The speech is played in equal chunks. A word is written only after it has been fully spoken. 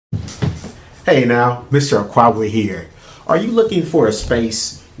Hey now, Mr. Aquabla here. Are you looking for a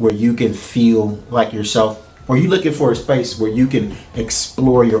space where you can feel like yourself? Are you looking for a space where you can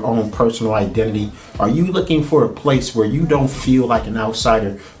explore your own personal identity? Are you looking for a place where you don't feel like an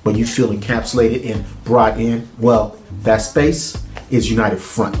outsider, but you feel encapsulated and brought in? Well, that space is United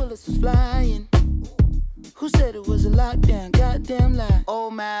Front.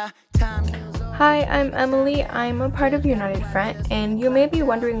 Hi, I'm Emily. I'm a part of United Front, and you may be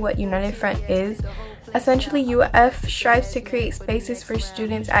wondering what United Front is. Essentially, UF strives to create spaces for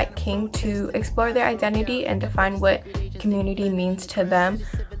students at King to explore their identity and define what community means to them.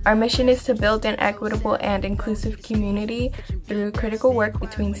 Our mission is to build an equitable and inclusive community through critical work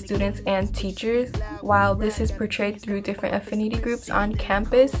between students and teachers. While this is portrayed through different affinity groups on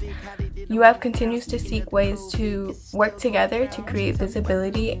campus, UF continues to seek ways to work together to create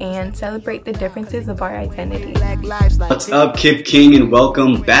visibility and celebrate the differences of our identity. What's up, Kip King, and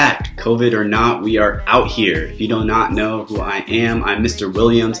welcome back. COVID or not, we are out here. If you do not know who I am, I'm Mr.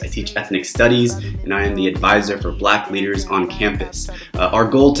 Williams. I teach ethnic studies, and I am the advisor for Black leaders on campus. Our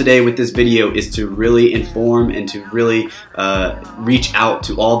goal today with this video is to really inform and to really reach out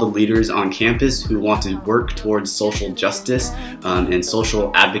to all the leaders on campus who want to work towards social justice and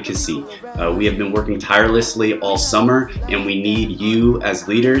social advocacy. We have been working tirelessly all summer, and we need you as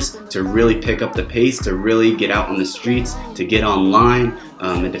leaders to really pick up the pace, to really get out on the streets, to get online,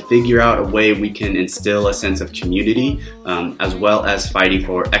 and to figure out a way we can instill a sense of community, as well as fighting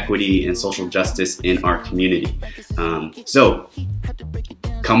for equity and social justice in our community. So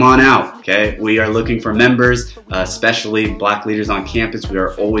come on out, okay? We are looking for members, especially Black leaders on campus. We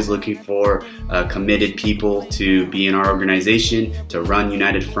are always looking for committed people to be in our organization, to run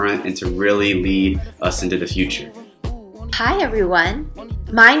United Front, and to really lead us into the future. Hi everyone,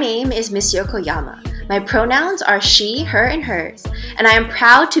 my name is Miss Yokoyama. My pronouns are she, her, and hers, and I am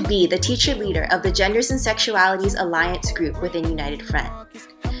proud to be the teacher leader of the Genders and Sexualities Alliance group within United Front.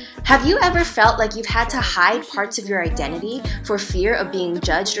 Have you ever felt like you've had to hide parts of your identity for fear of being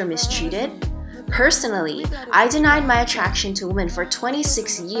judged or mistreated? Personally, I denied my attraction to women for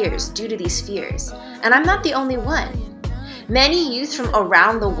 26 years due to these fears, and I'm not the only one. Many youth from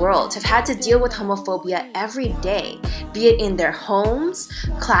around the world have had to deal with homophobia every day, be it in their homes,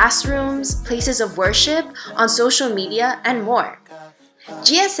 classrooms, places of worship, on social media, and more.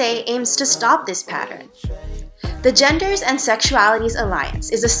 GSA aims to stop this pattern. The Genders and Sexualities Alliance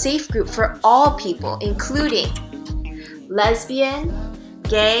is a safe group for all people, including lesbian,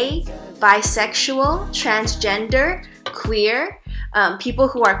 gay, bisexual, transgender, queer, people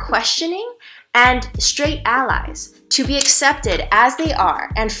who are questioning, and straight allies, to be accepted as they are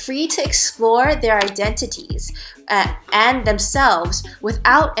and free to explore their identities and themselves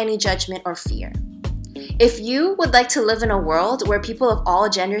without any judgment or fear. If you would like to live in a world where people of all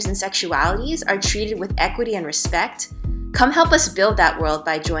genders and sexualities are treated with equity and respect, come help us build that world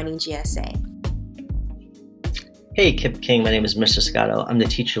by joining GSA. Hey, Kip King, my name is Mr. Scotto. I'm the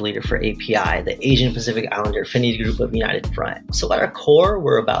teacher leader for API, the Asian Pacific Islander Affinity Group of United Front. So at our core,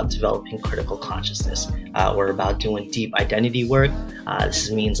 we're about developing critical consciousness. We're about doing deep identity work.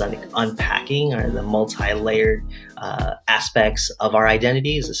 This means like unpacking the multi-layered aspects of our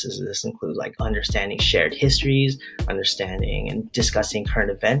identities. This includes like understanding shared histories, understanding and discussing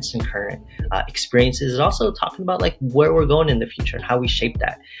current events and current experiences, and also talking about like where we're going in the future and how we shape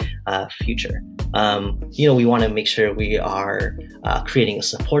that future. We want to make sure we are creating a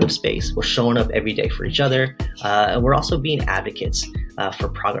supportive space. We're showing up every day for each other, and we're also being advocates for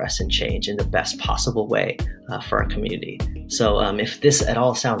progress and change in the best possible way for our community. So if this at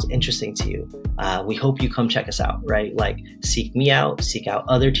all sounds interesting to you, we hope you come check us out, right? Like seek me out, seek out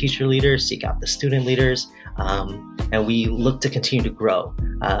other teacher leaders, seek out the student leaders, and we look to continue to grow.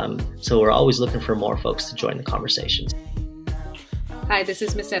 So we're always looking for more folks to join the conversations. Hi, this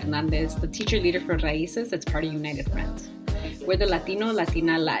is Ms. Hernandez, the teacher leader for Raíces that's part of United Front. We're the Latino,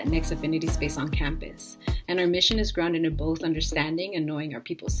 Latina, Latinx affinity space on campus, and our mission is grounded in both understanding and knowing our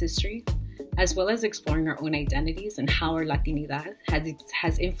people's history, as well as exploring our own identities and how our Latinidad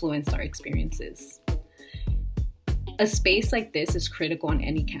has influenced our experiences. A space like this is critical on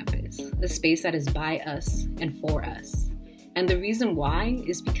any campus, a space that is by us and for us. And the reason why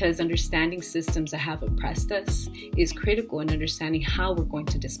is because understanding systems that have oppressed us is critical in understanding how we're going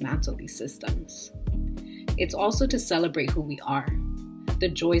to dismantle these systems. It's also to celebrate who we are, the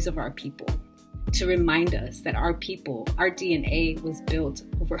joys of our people, to remind us that our people, our DNA was built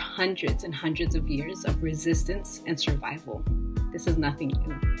over hundreds and hundreds of years of resistance and survival. This is nothing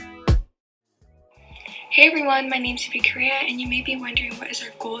new. Hey everyone, my name is Sophie Correa, and you may be wondering what is our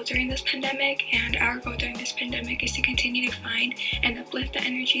goal during this pandemic. And our goal during this pandemic is to continue to find and uplift the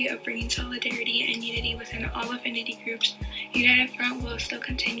energy of bringing solidarity and unity within all affinity groups. United Front will still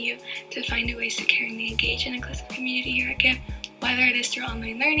continue to find new ways to caringly engage in the inclusive community here at KIPP, whether it is through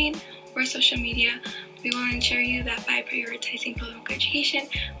online learning or social media. We will ensure you that by prioritizing political education,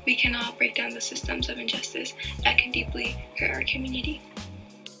 we can all break down the systems of injustice that can deeply hurt our community.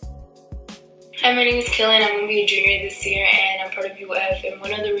 Hi, my name is Killen. I'm going to be a junior this year, and I'm part of UF. And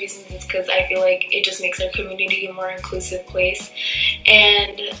one of the reasons is because I feel like it just makes our community a more inclusive place.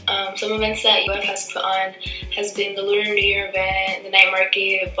 And some events that UF has put on has been the Lunar New Year event, the night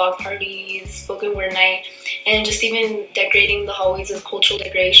market, block parties, spoken word night, and just even decorating the hallways with cultural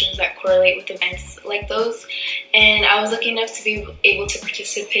decorations that correlate with events like those. And I was lucky enough to be able to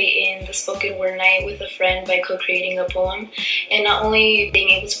participate in the spoken word night with a friend by co-creating a poem. And not only being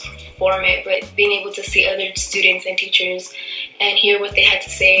able to perform it, but being able to see other students and teachers and hear what they had to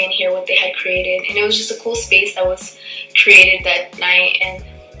say and hear what they had created. And it was just a cool space that was created that night. And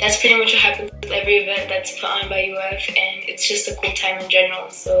that's pretty much what happens with every event that's put on by UF, and it's just a cool time in general,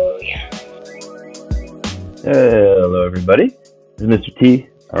 so yeah. Hello everybody, this is Mr. T,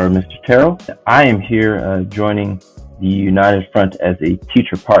 or Mr. Terrell. I am here joining the United Front as a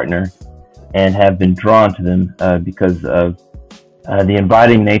teacher partner and have been drawn to them because of the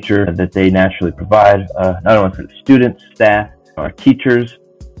inviting nature that they naturally provide, not only for the students, staff, our teachers,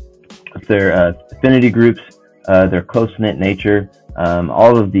 their affinity groups, their close-knit nature,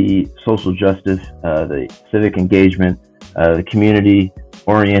 all of the social justice, the civic engagement, the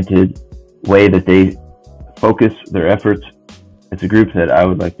community-oriented way that they focus their efforts. It's a group that I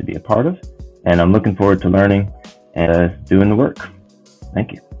would like to be a part of, and I'm looking forward to learning and doing the work.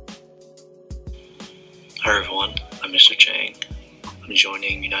 Thank you. Hi everyone, I'm Mr. Chang. I'm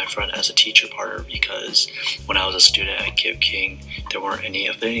joining United Front as a teacher partner because when I was a student at KIPP King, there weren't any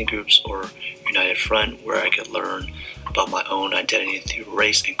affinity groups or United Front where I could learn about my own identity through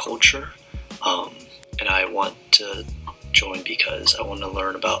race and culture. And I want to join because I want to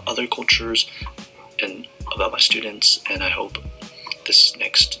learn about other cultures and about my students, and I hope this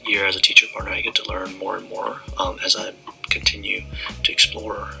next year as a teacher partner I get to learn more and more as I continue to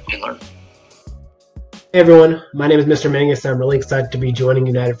explore and learn. Hey everyone, my name is Mr. Mangus, and I'm really excited to be joining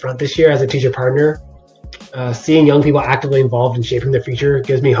United Front this year as a teacher partner. Seeing young people actively involved in shaping their future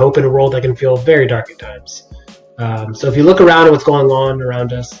gives me hope in a world that can feel very dark at times. So if you look around at what's going on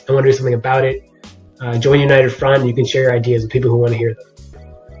around us and want to do something about it, join United Front and you can share your ideas with people who want to hear them.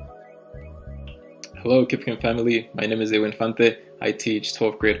 Hello KIPP King family, my name is Ewan Fante. I teach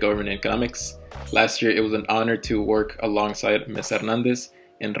 12th grade government economics. Last year it was an honor to work alongside Ms. Hernandez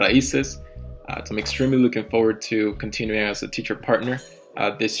in Raíces. So I'm extremely looking forward to continuing as a teacher partner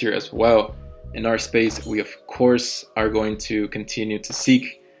this year as well. In our space, we of course are going to continue to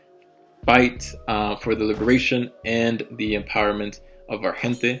fight for the liberation and the empowerment of our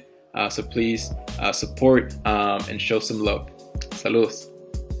gente. So please support and show some love. Saludos.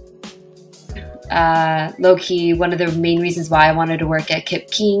 Low-key, one of the main reasons why I wanted to work at KIPP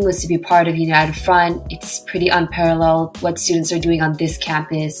King was to be part of United Front. It's pretty unparalleled what students are doing on this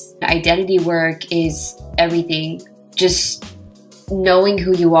campus. Identity work is everything. Just knowing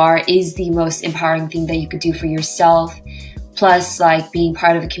who you are is the most empowering thing that you could do for yourself. Plus, like, being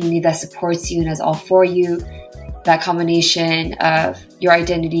part of a community that supports you and is all for you. That combination of your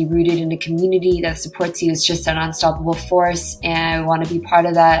identity rooted in a community that supports you is just an unstoppable force, and I want to be part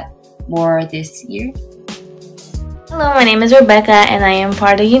of that more this year. Hello, my name is Rebecca and I am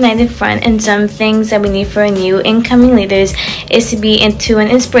part of United Front, and some things that we need for new incoming leaders is to be an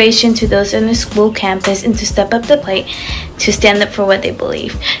inspiration to those on the school campus and to step up the plate to stand up for what they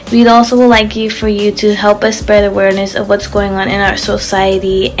believe. We'd also like for you to help us spread awareness of what's going on in our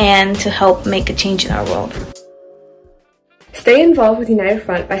society and to help make a change in our world. Stay involved with United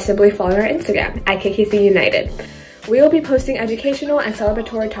Front by simply following our Instagram at KKC United. We will be posting educational and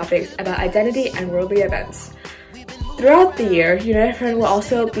celebratory topics about identity and worldly events. Throughout the year, United Front will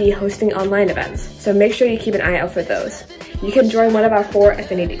also be hosting online events, so make sure you keep an eye out for those. You can join one of our 4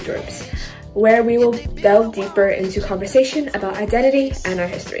 affinity groups, where we will delve deeper into conversation about identity and our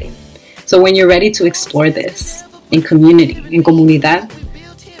history. So when you're ready to explore this in community, in comunidad,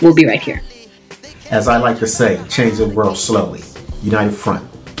 we'll be right here. As I like to say, change the world slowly. United Front.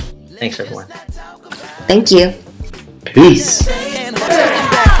 Thanks everyone. Thank you. Peace.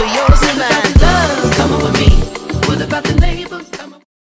 Come on with me. What about